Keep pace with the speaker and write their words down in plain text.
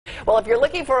Well, if you're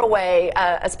looking for a way,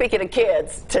 speaking of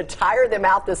kids, to tire them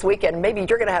out this weekend, maybe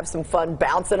you're going to have some fun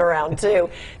bouncing around too.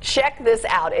 Check this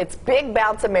out. It's Big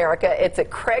Bounce America. It's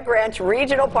at Craig Ranch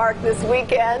Regional Park this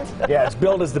weekend. Yeah, it's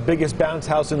billed as the biggest bounce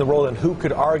house in the world, and who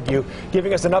could argue?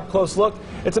 Giving us an up-close look,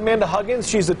 it's Amanda Huggins.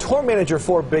 She's the tour manager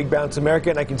for Big Bounce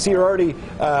America, and I can see her already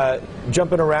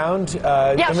jumping around.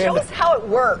 Yeah, Amanda, show us how it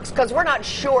works, because we're not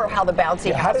sure how the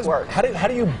bouncy house works. How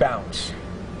do you bounce?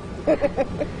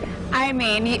 I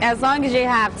mean, as long as you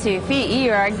have 2 feet,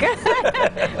 you are good.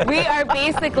 We are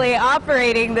basically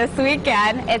operating this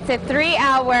weekend. It's a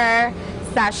 3-hour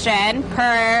session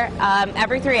per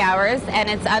every 3 hours, and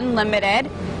it's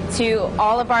unlimited to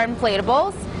all of our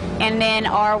inflatables. And then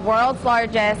our world's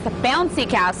largest bouncy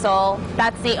castle,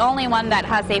 that's the only one that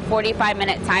has a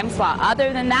 45-minute time slot.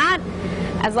 Other than that,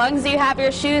 as long as you have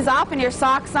your shoes off and your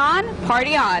socks on,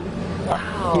 party on.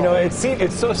 Wow. You know, it's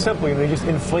so simple. You know, you just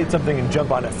inflate something and jump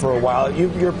on it for a while.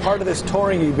 You're part of this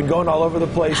touring. You've been going all over the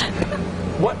place.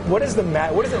 What is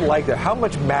it like there? How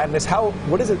much madness?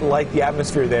 What is it like, the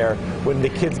atmosphere there, when the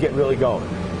kids get really going?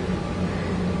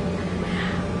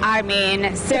 I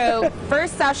mean, so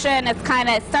first session,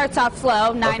 it starts off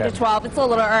slow, 9 to 12. It's a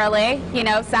little early, you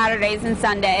know, Saturdays and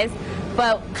Sundays.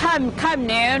 But come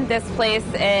noon, this place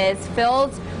is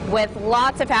filled with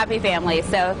lots of happy families.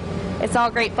 So it's all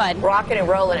great fun. Rocking and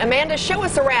rolling. Amanda, show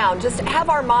us around. Just have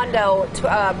Armando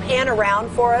pan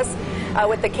around for us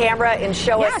with the camera and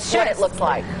show us what it looks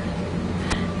like.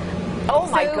 Oh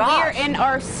my gosh. We're in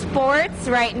our sports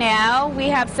right now. We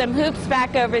have some hoops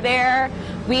back over there.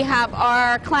 We have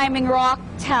our climbing rock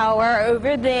tower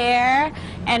over there.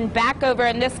 And back over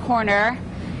in this corner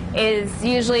is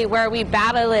usually where we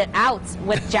battle it out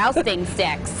with jousting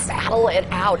sticks. Battle it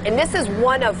out. And this is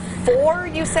one of 4,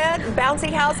 you said,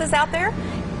 bouncy houses out there?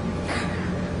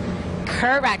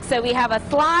 Correct. So we have a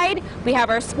slide, we have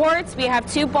our sports, we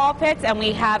have 2 ball pits, and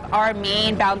we have our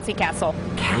main bouncy castle.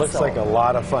 Looks like a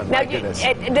lot of fun. Now,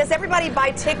 does everybody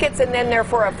buy tickets and then they're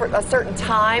for a certain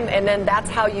time, and then that's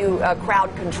how you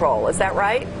crowd control? Is that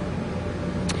right?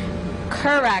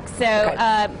 Correct. So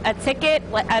a ticket,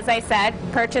 as I said,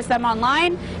 purchase them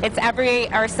online.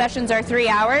 Our sessions are 3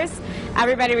 hours.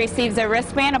 Everybody receives a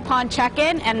wristband upon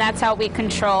check-in, and that's how we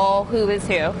control who is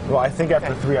who. Well, I think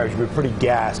after 3 hours, you'll be pretty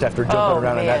gassed after jumping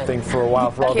around on that thing for a while,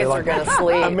 for all day long. Kids are going to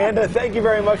sleep. Amanda, thank you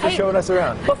very much for showing us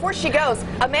around. Before she goes,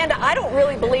 Amanda, I don't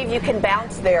really believe you can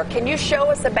bounce there. Can you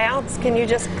show us a bounce? Can you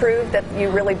just prove that you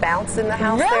really bounce in the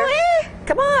house there? Really?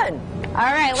 Come on.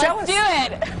 All right, let's do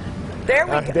it. There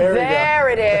we go. There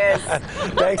it is.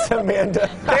 Thanks, Amanda.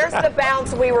 There's the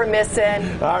bounce we were missing.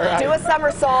 All right. Do a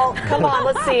somersault. Come on,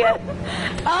 let's see it.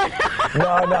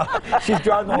 No, she's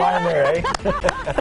drawing the line there, eh?